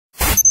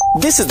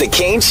This is the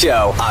Kane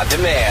Show on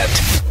demand.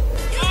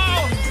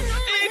 Oh,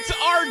 it's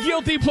our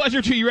guilty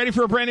pleasure too. You ready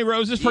for a brand new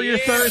Roses for your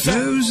Thursday?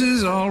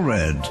 Roses are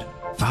red,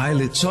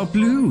 violets are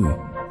blue.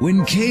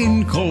 When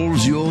Kane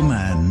calls your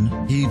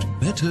man, he'd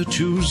better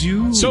choose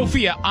you.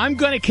 Sophia, I'm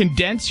going to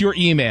condense your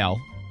email,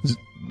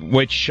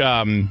 which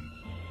comes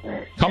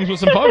with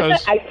some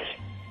photos.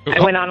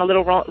 I went on a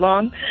little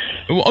long?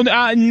 Well,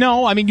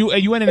 no, I mean,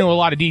 you went into a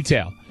lot of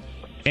detail.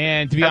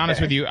 And to be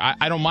honest with you,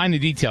 I don't mind the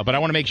detail, but I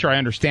want to make sure I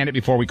understand it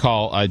before we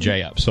call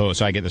Jay up, so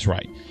I get this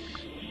right.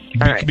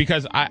 Right.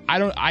 Because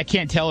I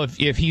can't tell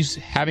if he's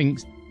having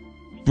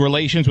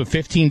relations with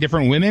 15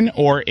 different women,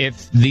 or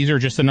if these are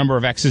just the number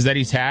of exes that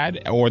he's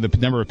had, or the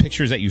number of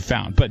pictures that you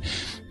found. But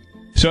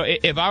so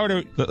if I were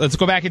to, let's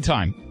go back in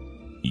time.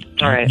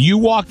 All right. You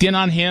walked in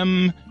on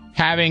him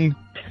having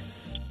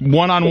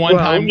one-on-one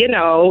time.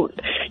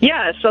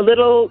 Yes, a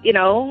little,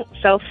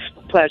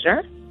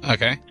 self-pleasure.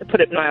 Okay. To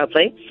put it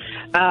mildly.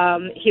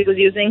 He was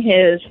using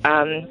his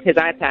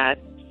iPad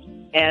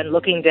and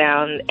looking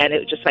down, and it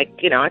was just like,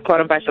 I caught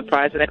him by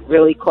surprise, and it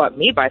really caught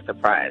me by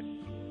surprise.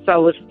 So I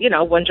was,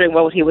 wondering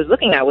what he was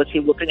looking at. Was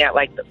he looking at,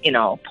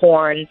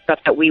 porn, stuff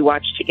that we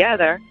watched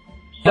together?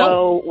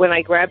 So when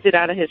I grabbed it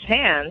out of his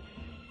hands,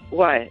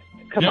 what?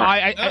 Come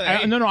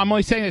on. No, I'm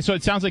only saying that so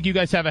it sounds like you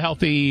guys have a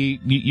healthy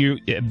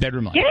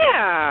bedroom life.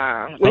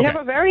 Yeah. We have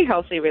a very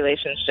healthy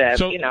relationship,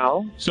 So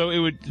it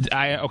would,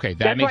 that makes more sense.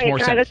 That's why it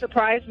kind of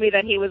surprised me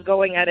that he was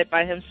going at it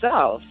by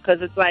himself,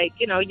 because it's like,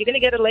 you're going to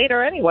get it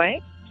later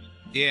anyway.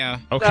 Yeah.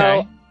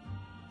 Okay.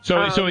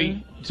 So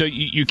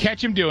you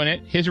catch him doing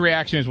it. His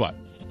reaction is what?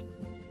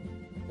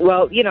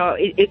 Well,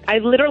 I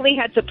literally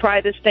had to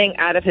pry this thing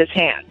out of his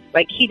hand.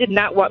 Like, he did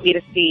not want me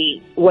to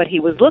see what he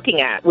was looking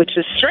at, which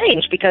is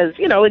strange because,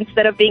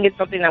 instead of being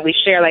something that we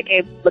share, like,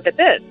 hey, look at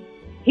this,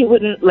 he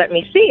wouldn't let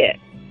me see it.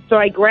 So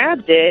I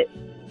grabbed it,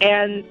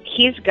 and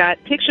he's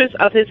got pictures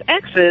of his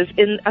exes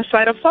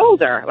inside a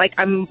folder. Like,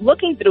 I'm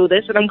looking through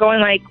this, and I'm going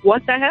like,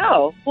 what the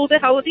hell? Who the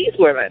hell are these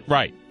women?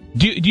 Right.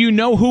 Do you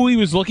know who he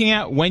was looking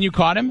at when you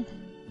caught him?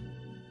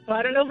 Well,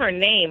 I don't know her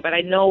name, but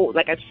I know,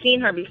 I've seen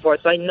her before,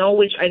 so I know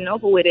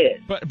who it is.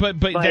 But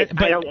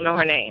I don't know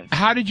her name.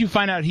 How did you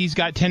find out he's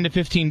got 10 to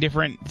 15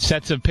 different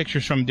sets of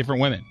pictures from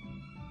different women?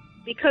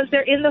 Because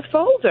they're in the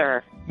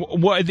folder.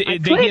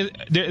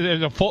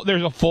 There's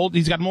a fold.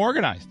 He's got them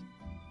organized.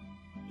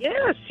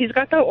 Yes, he's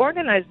got them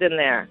organized in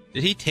there.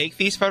 Did he take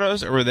these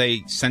photos, or were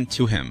they sent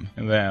to him?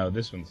 Well,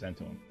 this one's sent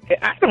to him.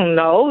 I don't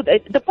know.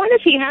 The point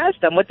is he has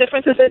them. What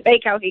difference does it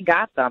make how he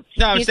got them?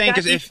 No, I'm saying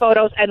because these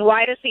photos, and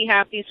why does he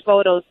have these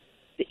photos?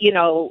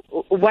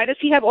 Why does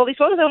he have all these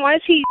photos, and why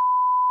is he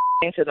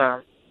into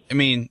them? I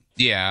mean,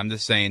 yeah, I'm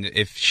just saying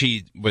if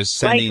she was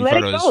sending let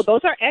photos. It go.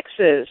 Those are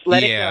exes.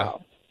 Let it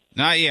go.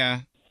 Yeah.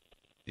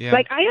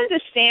 Like, I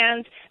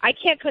understand I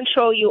can't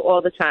control you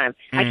all the time.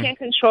 I can't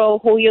control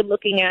who you're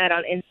looking at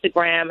on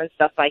Instagram and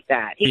stuff like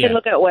that. He can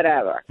look at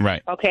whatever.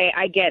 Right. Okay,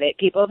 I get it.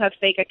 People have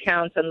fake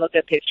accounts and look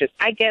at pictures.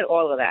 I get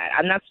all of that.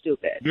 I'm not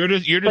stupid. You're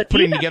just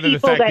putting together the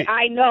fact that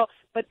I know.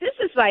 But this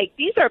is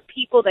these are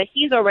people that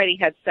he's already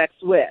had sex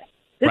with.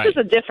 This is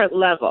a different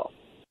level.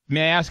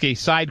 May I ask a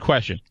side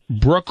question?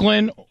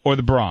 Brooklyn or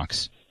the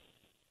Bronx?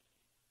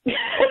 Because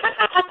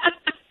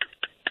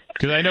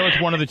I know it's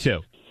one of the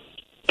two.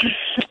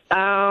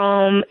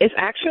 It's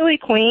actually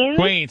Queens.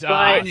 Queens.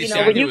 But,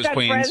 when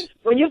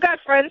you've got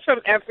friends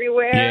from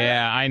everywhere.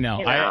 Yeah, I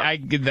know. I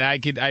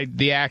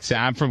the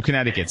accent. I'm from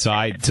Connecticut, so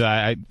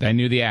I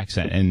knew the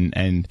accent.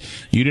 And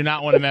you do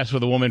not want to mess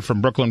with a woman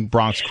from Brooklyn,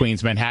 Bronx,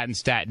 Queens, Manhattan,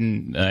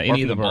 Staten,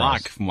 any of the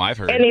block, from what I've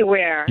heard.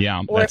 Anywhere.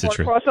 Yeah, that's the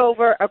truth.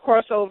 A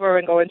crossover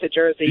and go into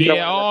Jersey.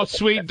 Yeah.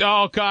 Sweet.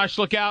 Oh gosh,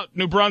 look out,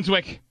 New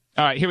Brunswick.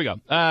 All right, here we go.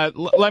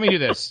 Let me do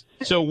this.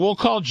 So we'll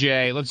call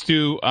Jay. Let's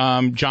do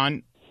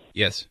John.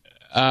 Yes.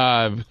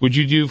 Would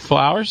you do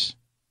flowers?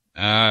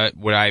 Would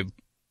I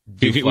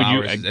do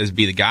flowers as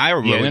be the guy,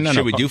 or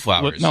should we do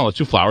flowers? No, let's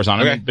do flowers on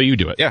it, but you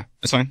do it. Yeah,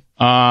 that's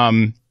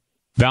fine.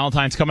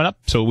 Valentine's coming up,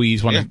 so we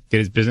just want to get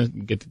his business,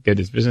 get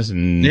his business,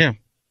 and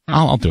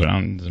I'll do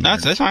it.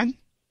 That's fine.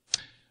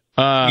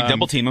 You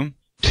double team him.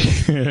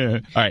 All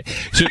right.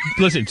 So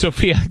listen,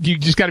 Sophia, you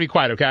just got to be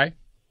quiet, okay?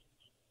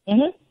 Mhm.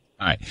 All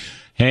right.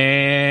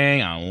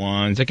 Hang on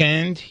one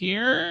second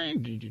here.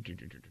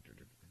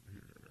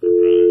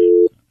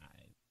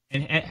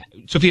 And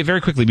Sophia,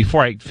 very quickly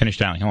before I finish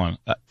dialing, hold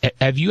on.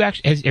 Have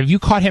you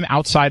caught him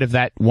outside of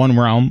that one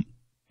realm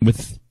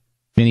with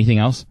anything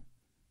else?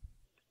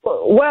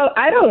 Well,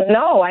 I don't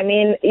know. I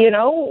mean,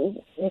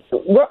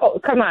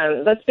 come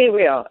on, let's be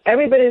real.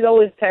 Everybody's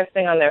always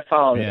texting on their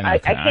phone. Yeah, no, I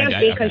can't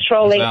be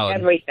controlling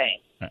everything.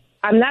 Right.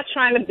 I'm not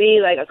trying to be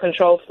like a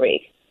control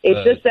freak.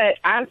 It's just that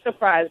I'm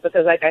surprised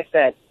because, like I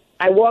said,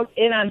 I walked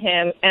in on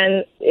him,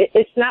 and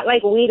it's not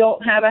like we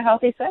don't have a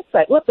healthy sex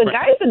life. Look, the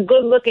guy's a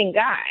good-looking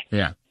guy.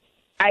 Yeah.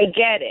 I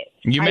get it.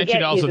 You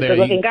mentioned also he's a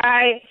good-looking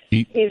guy.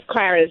 He's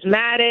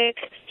charismatic.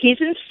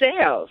 He's in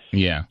sales.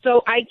 Yeah.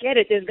 So I get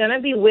it. There's going to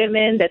be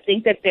women that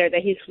think that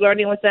he's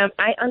flirting with them.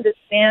 I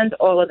understand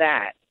all of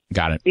that.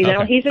 Got it.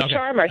 He's a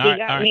charmer. He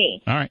got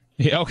me. All right.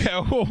 Yeah,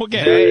 okay. We'll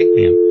get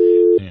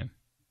it.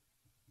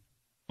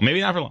 Maybe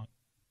not for long.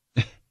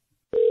 One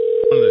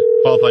of the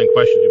qualifying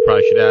questions you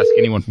probably should ask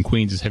anyone from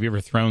Queens is, have you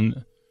ever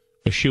thrown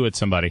a shoe at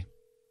somebody?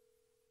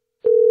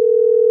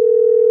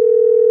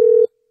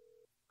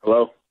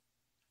 Hello?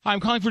 Hi, I'm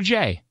calling for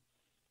Jay.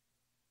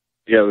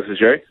 Yeah, this is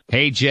Jay.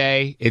 Hey,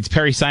 Jay. It's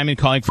Perry Simon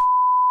calling for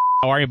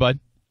How are you, bud?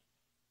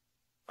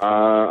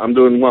 I'm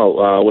doing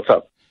well. What's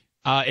up?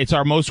 It's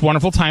our most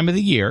wonderful time of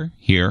the year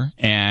here,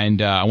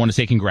 and I want to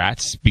say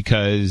congrats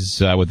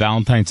because with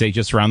Valentine's Day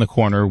just around the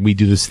corner, we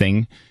do this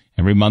thing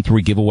every month where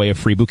we give away a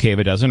free bouquet of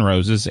a dozen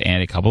roses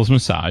and a couple's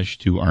massage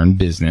to earn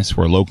business.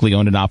 We're a locally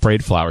owned and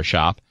operated flower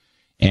shop,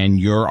 and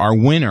you're our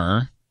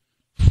winner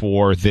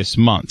for this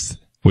month,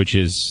 which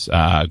is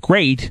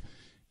great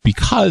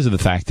because of the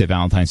fact that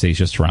Valentine's Day is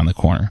just around the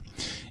corner.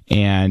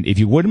 And if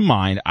you wouldn't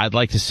mind, I'd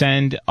like to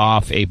send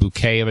off a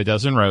bouquet of a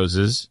dozen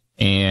roses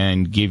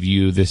and give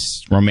you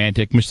this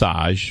romantic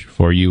massage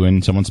for you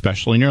and someone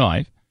special in your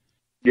life.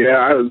 Yeah,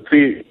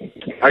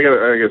 I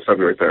got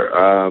something right there.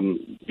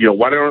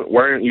 Why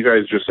aren't you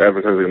guys just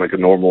advertising like a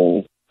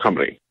normal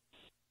company?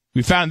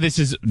 We found this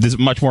is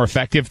much more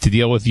effective to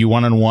deal with you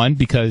one-on-one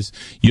because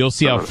you'll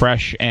see how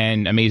fresh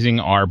and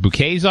amazing our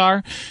bouquets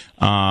are.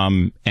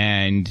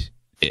 And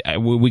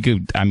we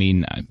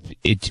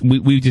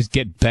just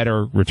get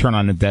better return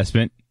on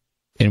investment,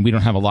 and we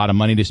don't have a lot of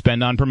money to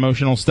spend on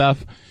promotional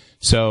stuff.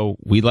 So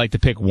we'd like to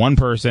pick one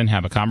person,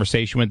 have a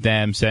conversation with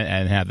them,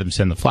 and have them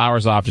send the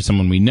flowers off to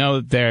someone we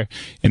know that they're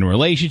in a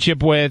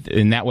relationship with.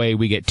 And that way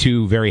we get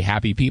two very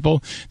happy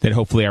people that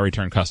hopefully are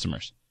return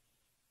customers.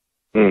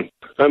 I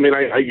mean,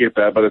 I get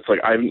that, but it's like,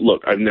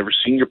 I've never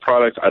seen your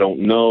product. I don't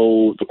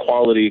know the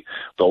quality.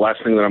 The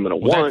last thing that I'm going to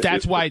want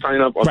is to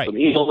sign up on some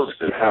emails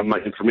and have my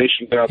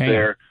information get out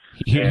there.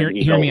 Hear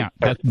me out.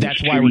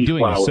 That's why we're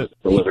doing this.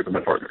 Delivered to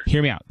my partner.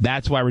 Hear me out.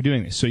 That's why we're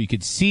doing this, so you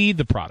could see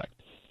the product.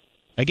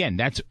 Again,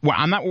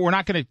 we're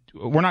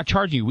not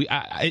charging you.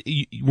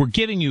 We're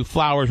giving you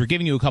flowers. We're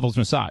giving you a couple's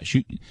massage,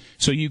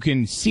 so you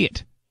can see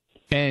it.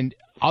 And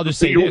I'll just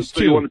say this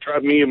too. You want to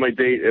trap me and my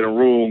date in a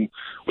room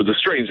with a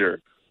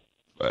stranger?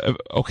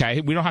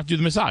 Okay, we don't have to do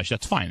the massage.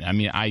 That's fine. I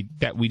mean,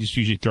 we just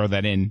usually throw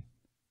that in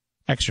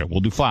extra. We'll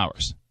do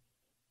flowers.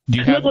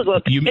 Look, enough of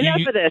this.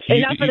 Enough of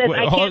this.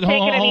 I can't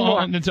take it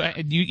anymore.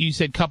 You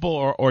said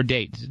couple or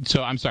date.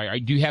 So I'm sorry.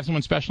 Do you have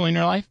someone special in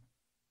your life?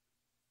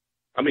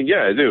 I mean,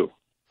 yeah, I do.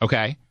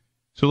 Okay.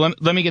 So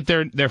let me get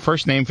their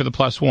first name for the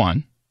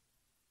 +1.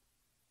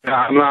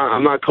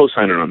 I'm not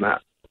co-signing on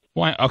that.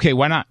 Why? Okay,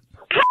 why not?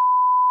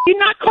 You're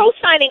not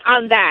co-signing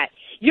on that.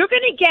 You're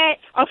going to get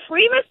a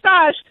free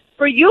massage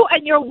for you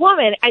and your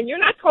woman, and you're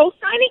not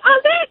co-signing on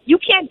that? You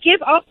can't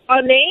give up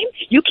a name?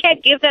 You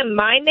can't give them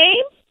my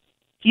name?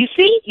 You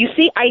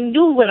see, I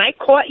knew when I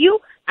caught you,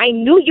 I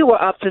knew you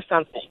were up to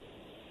something.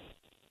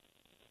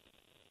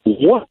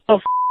 What the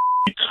are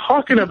you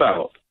talking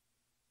about?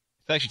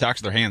 They actually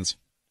talks with their hands.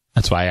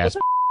 That's why I asked.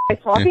 What am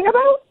I talking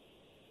about?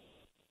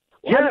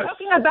 Yes. I'm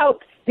talking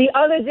about the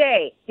other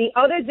day. The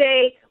other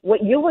day,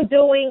 what you were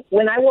doing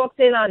when I walked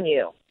in on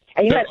you.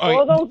 And you had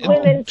all those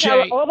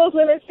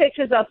women's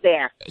pictures up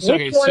there.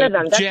 Which one of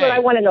them? That's what I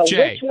want to know.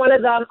 Which one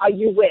of them are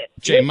you with?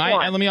 Jay,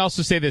 let me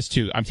also say this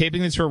too. I'm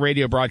taping this for a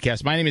radio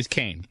broadcast. My name is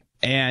Kane,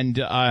 and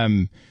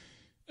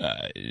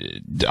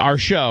our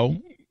show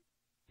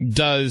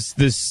does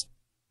this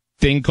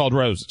thing called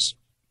Roses.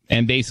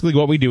 And basically,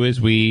 what we do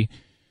is we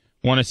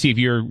want to see if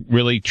you're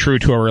really true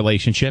to a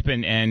relationship.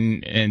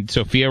 And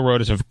Sophia wrote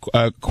us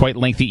a quite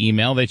lengthy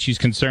email that she's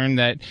concerned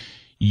that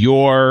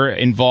you're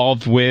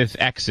involved with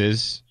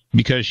exes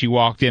because she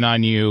walked in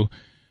on you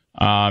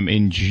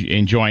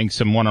enjoying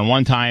some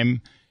one-on-one time.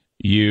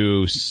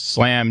 You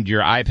slammed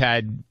your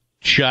iPad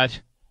shut.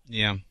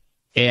 Yeah.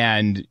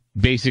 And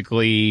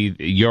basically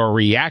your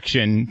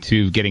reaction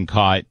to getting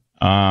caught,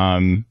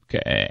 and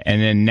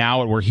then now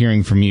what we're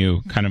hearing from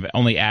you kind of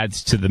only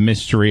adds to the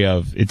mystery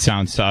of it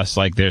sounds to us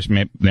like there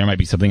might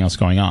be something else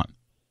going on.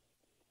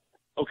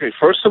 Okay,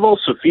 first of all,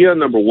 Sophia,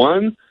 number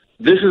one,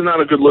 this is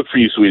not a good look for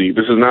you, sweetie.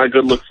 This is not a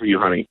good look for you,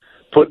 honey.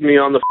 Putting me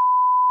on the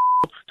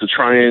to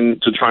try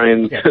and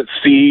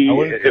see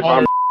if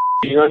I'm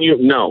on you.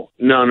 No.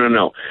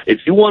 If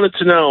you wanted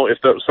to know if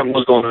something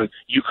was going on,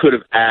 you could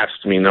have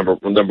asked me. Number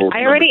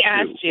I already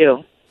asked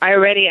you.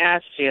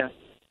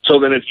 So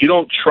then, if you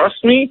don't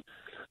trust me,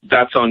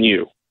 that's on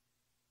you.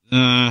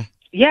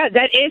 Yeah,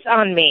 that is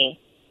on me.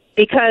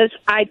 Because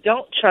I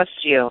don't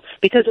trust you.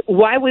 Because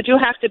why would you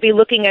have to be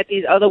looking at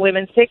these other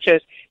women's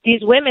pictures?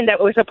 These women that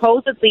were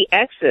supposedly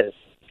exes.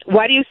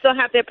 Why do you still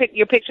have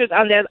your pictures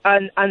on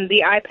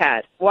the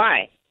iPad?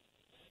 Why?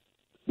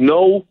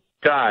 No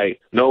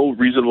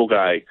reasonable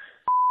guy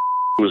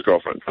his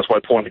girlfriend. That's why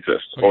porn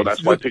exists. Okay, or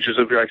that's why pictures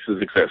of your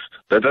exes exist.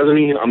 That doesn't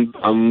mean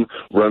I'm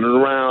running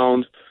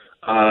around,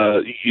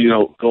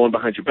 going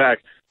behind your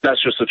back.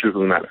 That's just the truth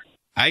of the matter.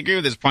 I agree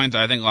with this point.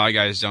 I think a lot of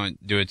guys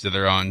don't do it to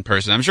their own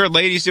person. I'm sure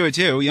ladies do it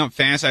too. You don't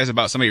fantasize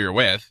about somebody you're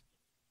with.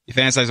 You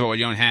fantasize about what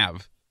you don't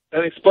have.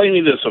 And explain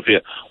me this,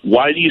 Sophia.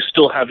 Why do you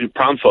still have your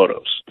prom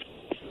photos?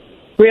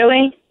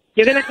 Really?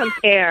 You're going to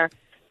compare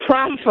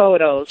prom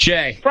photos.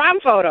 Jay. Prom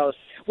photos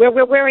where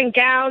we're wearing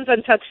gowns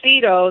and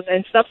tuxedos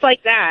and stuff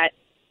like that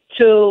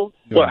to.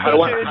 Well, how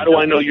do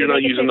I know you're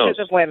not using those?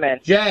 Of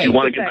women. Jay, you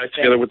want to get back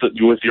together with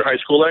your high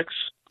school ex?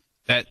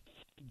 That's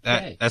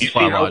you see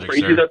how logic,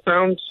 crazy sir. that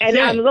sounds? And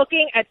I'm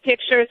looking at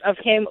pictures of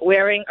him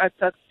wearing a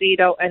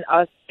tuxedo and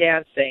us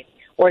dancing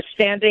or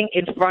standing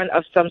in front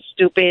of some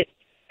stupid.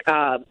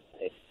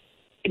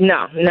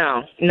 No,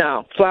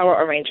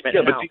 flower arrangement.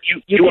 Yeah, no. but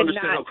you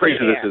understand how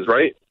crazy this is,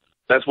 right?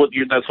 That's what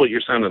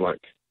you're sounding like.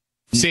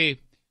 See,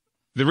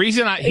 the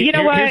reason you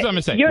know here's what I'm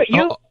gonna say.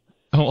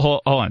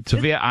 Hold on,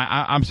 Sophia.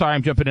 I'm sorry,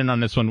 I'm jumping in on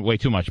this one way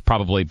too much,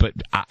 probably, but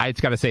I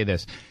just got to say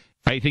this.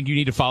 I think you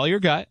need to follow your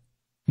gut.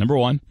 Number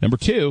one. Number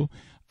two,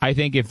 I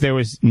think if there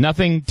was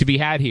nothing to be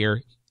had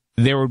here,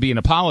 there would be an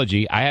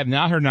apology. I have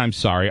not heard an I'm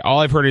sorry. All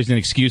I've heard is an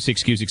excuse from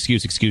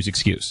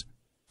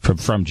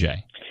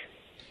Jay.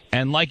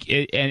 And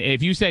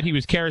if you said he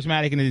was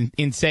charismatic and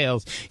in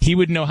sales, he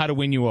would know how to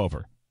win you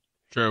over.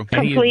 True.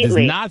 And he does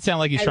not sound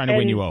like he's trying to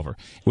win you over,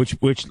 which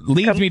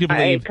leads me to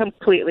believe.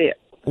 Completely.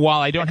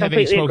 While I don't have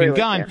any smoking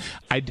gun,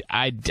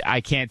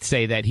 I can't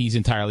say that he's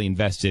entirely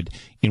invested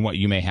in what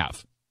you may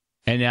have.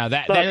 And now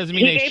that doesn't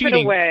mean he's cheating. He gave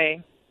it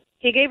away.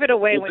 He gave it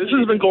away when this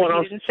has been going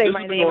on. This has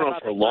been going on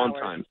for a long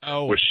time.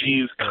 Where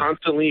she's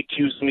constantly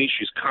accusing me.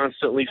 She's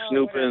constantly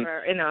snooping.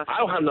 Enough. I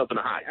don't have nothing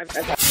to hide.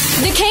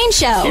 The Kane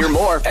Show. Hear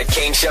more at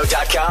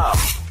KaneShow.com.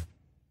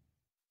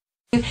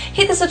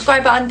 Hit the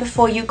subscribe button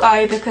before you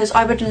go because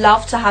I would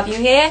love to have you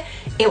here.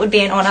 It would be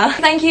an honour.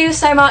 Thank you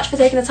so much for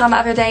taking the time out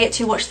of your day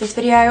to watch this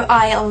video.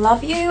 I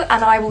love you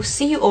and I will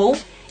see you all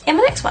in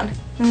the next one.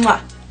 Mwah.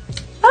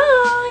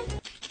 Bye.